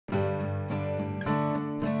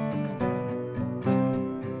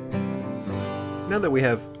Now that we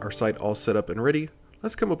have our site all set up and ready,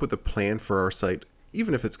 let's come up with a plan for our site,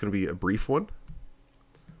 even if it's going to be a brief one.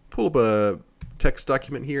 Pull up a text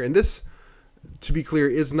document here, and this, to be clear,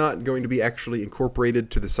 is not going to be actually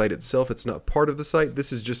incorporated to the site itself. It's not part of the site.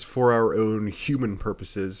 This is just for our own human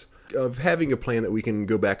purposes of having a plan that we can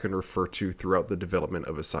go back and refer to throughout the development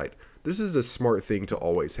of a site. This is a smart thing to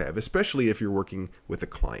always have, especially if you're working with a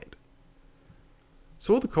client.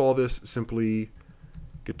 So we'll call this simply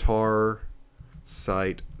guitar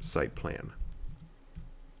site plan.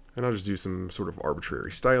 And I'll just do some sort of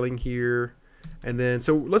arbitrary styling here. And then,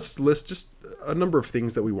 so let's list just a number of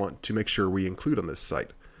things that we want to make sure we include on this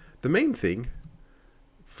site. The main thing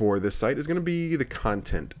for this site is going to be the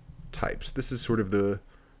content types. This is sort of the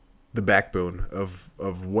backbone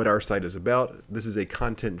of what our site is about. This is a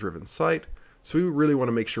content-driven site, so we really want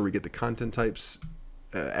to make sure we get the content types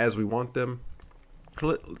as we want them.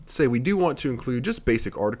 Let's say we do want to include just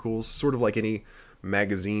basic articles, sort of like any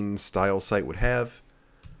magazine-style site would have.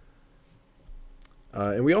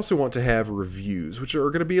 And we also want to have reviews, which are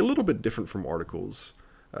going to be a little bit different from articles.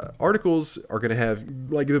 Articles are going to have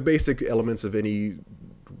like the basic elements of any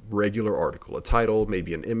regular article, a title,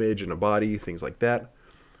 maybe an image and a body, things like that.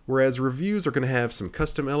 Whereas reviews are going to have some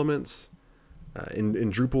custom elements. In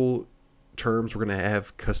Drupal terms, we're going to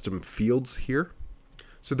have custom fields here.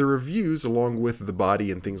 So the reviews, along with the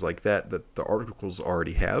body and things like that the articles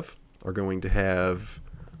already have, are going to have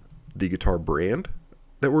the guitar brand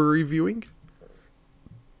that we're reviewing,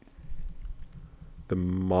 the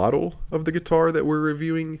model of the guitar that we're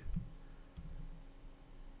reviewing,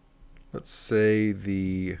 let's say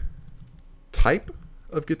the type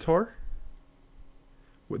of guitar.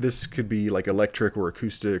 This could be like electric or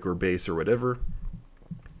acoustic or bass or whatever.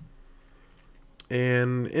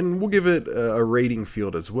 And we'll give it a rating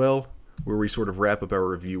field as well, where we sort of wrap up our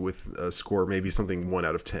review with a score, maybe something 1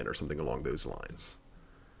 out of 10 or something along those lines.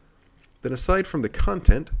 Then aside from the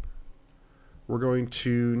content, we're going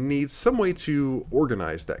to need some way to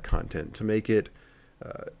organize that content to make it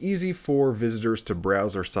easy for visitors to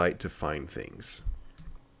browse our site to find things.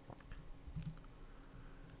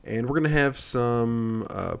 And we're going to have some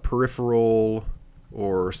peripheral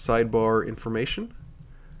or sidebar information.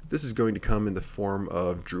 This is going to come in the form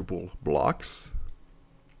of Drupal blocks.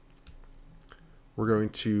 We're going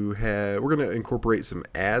to incorporate some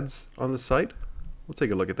ads on the site. We'll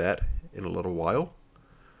take a look at that in a little while.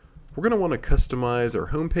 We're going to want to customize our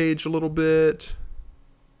homepage a little bit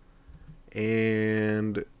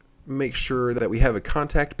and make sure that we have a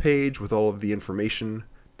contact page with all of the information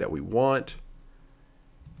that we want.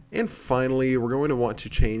 And finally, we're going to want to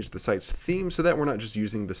change the site's theme so that we're not just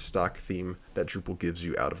using the stock theme that Drupal gives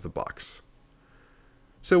you out of the box.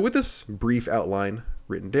 So with this brief outline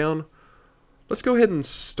written down, let's go ahead and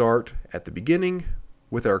start at the beginning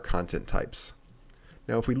with our content types.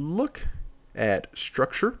 Now, if we look at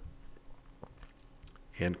structure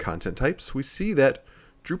and content types, we see that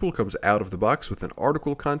Drupal comes out of the box with an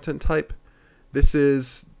article content type. This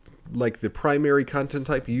is like the primary content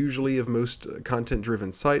type usually of most content-driven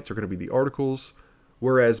sites are going to be the articles,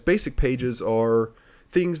 whereas basic pages are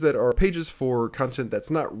things that are pages for content that's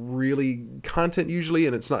not really content usually,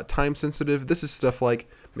 and it's not time sensitive. This is stuff like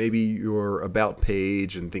maybe your about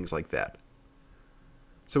page and things like that.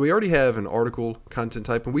 So we already have an article content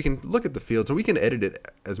type, and we can look at the fields and we can edit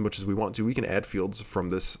it as much as we want to. We can add fields from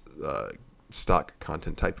this stock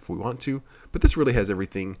content type if we want to, but this really has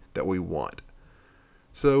everything that we want.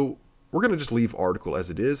 So we're going to just leave article as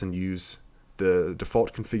it is and use the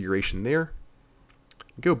default configuration there.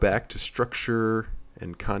 Go back to structure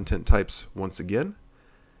and content types once again,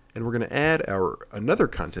 and we're going to add another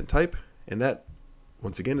content type, and that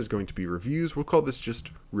once again is going to be reviews. We'll call this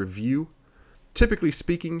just review. Typically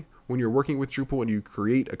speaking, when you're working with Drupal and you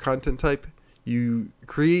create a content type, you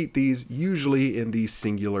create these usually in the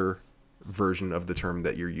singular version of the term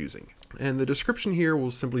that you're using. And the description here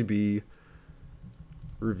will simply be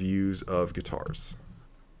reviews of guitars.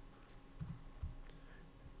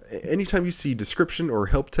 Anytime you see description or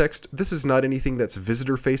help text, this is not anything that's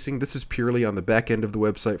visitor facing. This is purely on the back end of the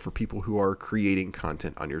website for people who are creating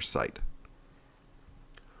content on your site.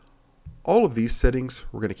 All of these settings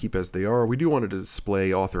we're going to keep as they are. We do want to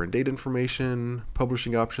display author and date information.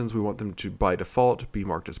 Publishing options, we want them to by default be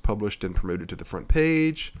marked as published and promoted to the front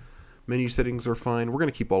page. Menu settings are fine. We're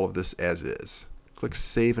going to keep all of this as is. Click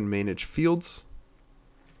Save and Manage Fields.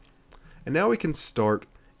 And now we can start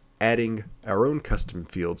adding our own custom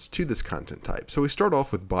fields to this content type. So we start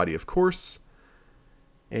off with body, of course,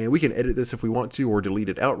 and we can edit this if we want to or delete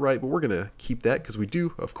it outright, but we're going to keep that because we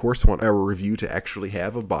do, of course, want our review to actually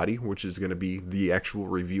have a body, which is going to be the actual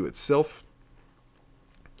review itself.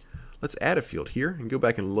 Let's add a field here and go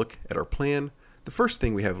back and look at our plan. The first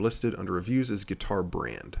thing we have listed under reviews is guitar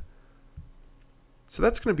brand. So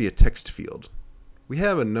that's going to be a text field. We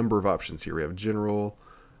have a number of options here. We have general,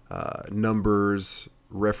 numbers,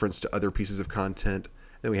 reference to other pieces of content.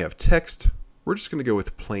 Then we have text. We're just going to go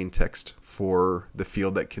with plain text for the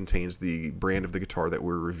field that contains the brand of the guitar that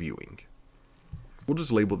we're reviewing. We'll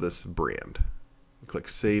just label this brand. Click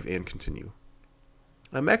Save and Continue.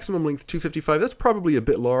 Maximum length 255, that's probably a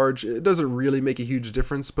bit large. It doesn't really make a huge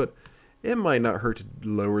difference, but it might not hurt to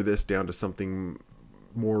lower this down to something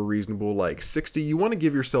more reasonable like 60. You want to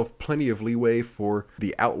give yourself plenty of leeway for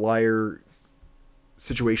the outlier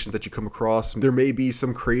situations that you come across. There may be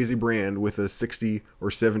some crazy brand with a 60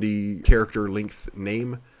 or 70 character length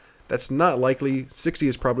name. That's not likely. 60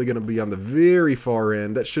 is probably going to be on the very far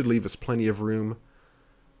end. That should leave us plenty of room.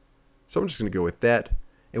 So I'm just going to go with that.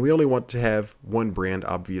 And we only want to have one brand,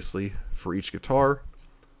 obviously, for each guitar.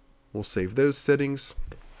 We'll save those settings.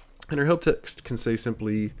 And our help text can say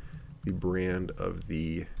simply the brand of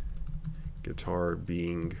the guitar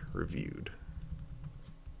being reviewed.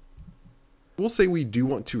 We'll say we do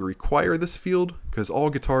want to require this field because all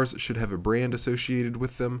guitars should have a brand associated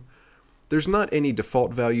with them. There's not any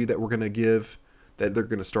default value that we're going to give that they're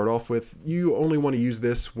going to start off with. You only want to use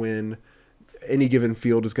this when any given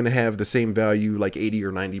field is going to have the same value like 80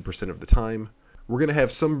 or 90% of the time. We're going to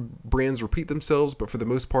have some brands repeat themselves, but for the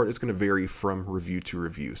most part it's going to vary from review to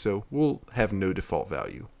review. So we'll have no default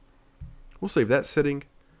value. We'll save that setting,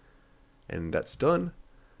 and that's done.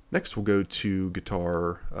 Next we'll go to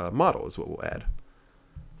guitar model is what we'll add.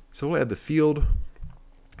 So we'll add the field.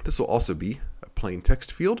 This will also be a plain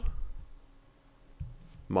text field.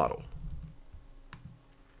 Model.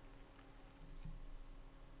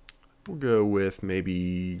 We'll go with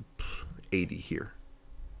maybe 80 here.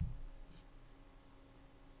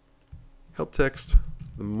 Help text,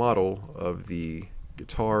 the model of the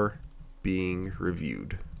guitar being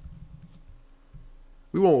reviewed.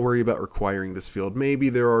 We won't worry about requiring this field. Maybe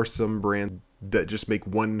there are some brands that just make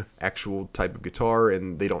one actual type of guitar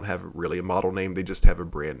and they don't have really a model name, they just have a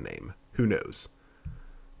brand name. Who knows?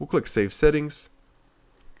 We'll click Save Settings.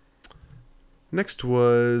 Next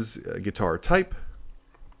was guitar type.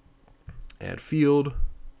 Add field.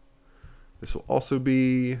 This will also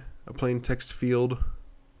be a plain text field.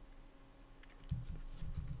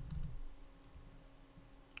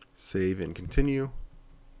 Save and continue.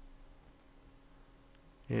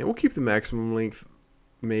 And we'll keep the maximum length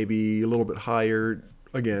maybe a little bit higher.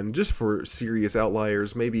 Again, just for serious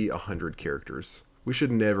outliers, maybe 100 characters. We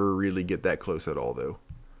should never really get that close at all, though.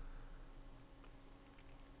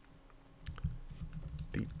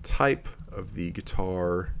 The type of the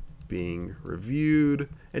guitar being reviewed,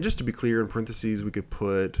 and just to be clear, in parentheses we could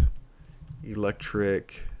put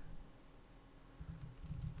electric,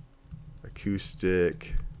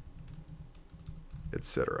 acoustic,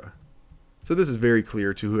 etc. So this is very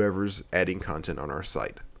clear to whoever's adding content on our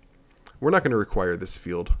site. We're not going to require this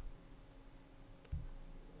field.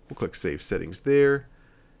 We'll click Save Settings there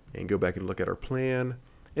and go back and look at our plan.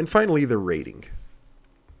 And finally, the rating.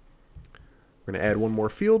 We're going to add one more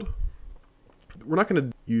field. We're not going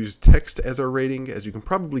to use text as our rating. As you can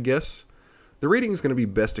probably guess, the rating is going to be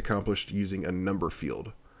best accomplished using a number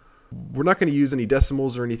field. We're not going to use any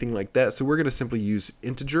decimals or anything like that, so we're going to simply use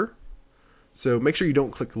integer. So make sure you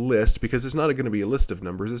don't click list because it's not going to be a list of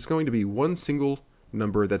numbers. It's going to be one single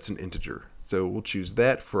number that's an integer. So we'll choose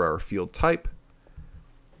that for our field type,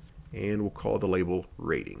 and we'll call the label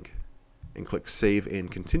rating and click Save and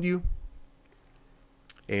Continue.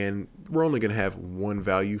 And we're only going to have one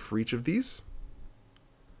value for each of these.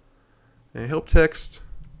 And help text,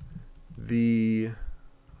 the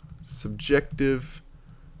subjective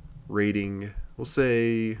rating, we'll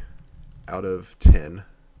say out of 10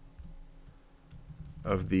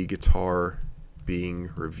 of the guitar being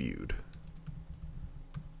reviewed.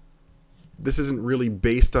 This isn't really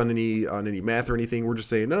based on any math or anything. We're just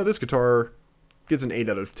saying, no, this guitar gets an 8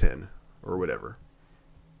 out of 10 or whatever.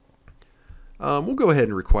 We'll go ahead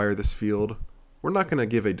and require this field. We're not going to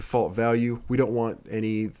give a default value. We don't want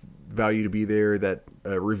any value to be there that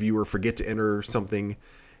a reviewer forget to enter something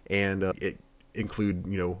and it include,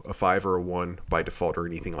 a 5 or a 1 by default or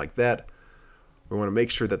anything like that. We want to make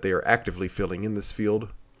sure that they are actively filling in this field.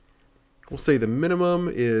 We'll say the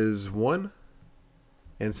minimum is 1.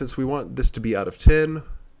 And since we want this to be out of 10,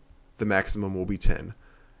 the maximum will be 10.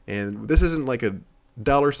 And this isn't like a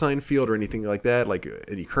 $ field or anything like that, like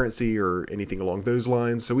any currency or anything along those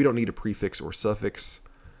lines. So we don't need a prefix or suffix.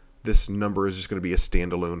 This number is just going to be a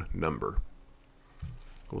standalone number.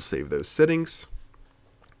 We'll save those settings.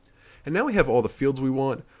 And now we have all the fields we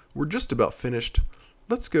want. We're just about finished.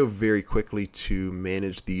 let's go very quickly to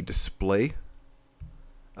manage the display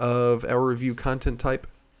of our review content type.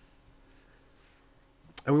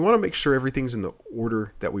 And we want to make sure everything's in the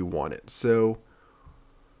order that we want it. So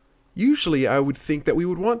usually I would think that we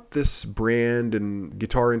would want this brand and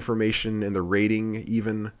guitar information and the rating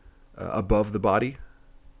even above the body.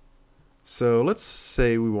 So let's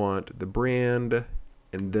say we want the brand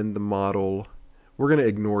and then the model. We're going to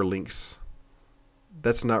ignore links.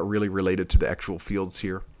 That's not really related to the actual fields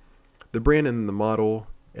here. The brand and the model,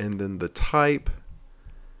 and then the type,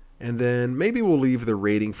 and then maybe we'll leave the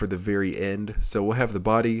rating for the very end. So we'll have the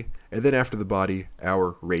body, and then after the body,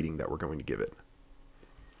 our rating that we're going to give it.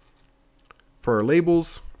 For our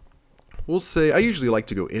labels, we'll say, I usually like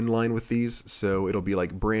to go inline with these, so it'll be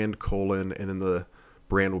like brand colon, and then the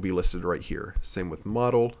brand will be listed right here. Same with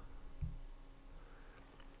model,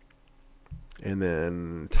 and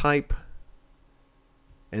then type.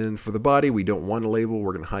 And then for the body, we don't want a label.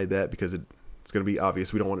 We're going to hide that because it's going to be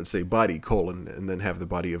obvious. We don't want it to say body colon and then have the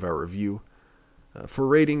body of our review. For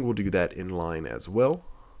rating, we'll do that inline as well.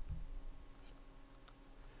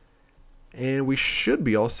 And we should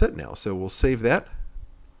be all set now. So we'll save that.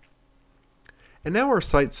 And now our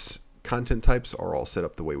site's content types are all set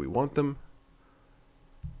up the way we want them.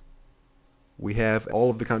 We have all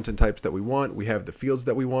of the content types that we want. We have the fields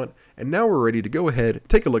that we want. And now we're ready to go ahead and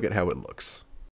take a look at how it looks.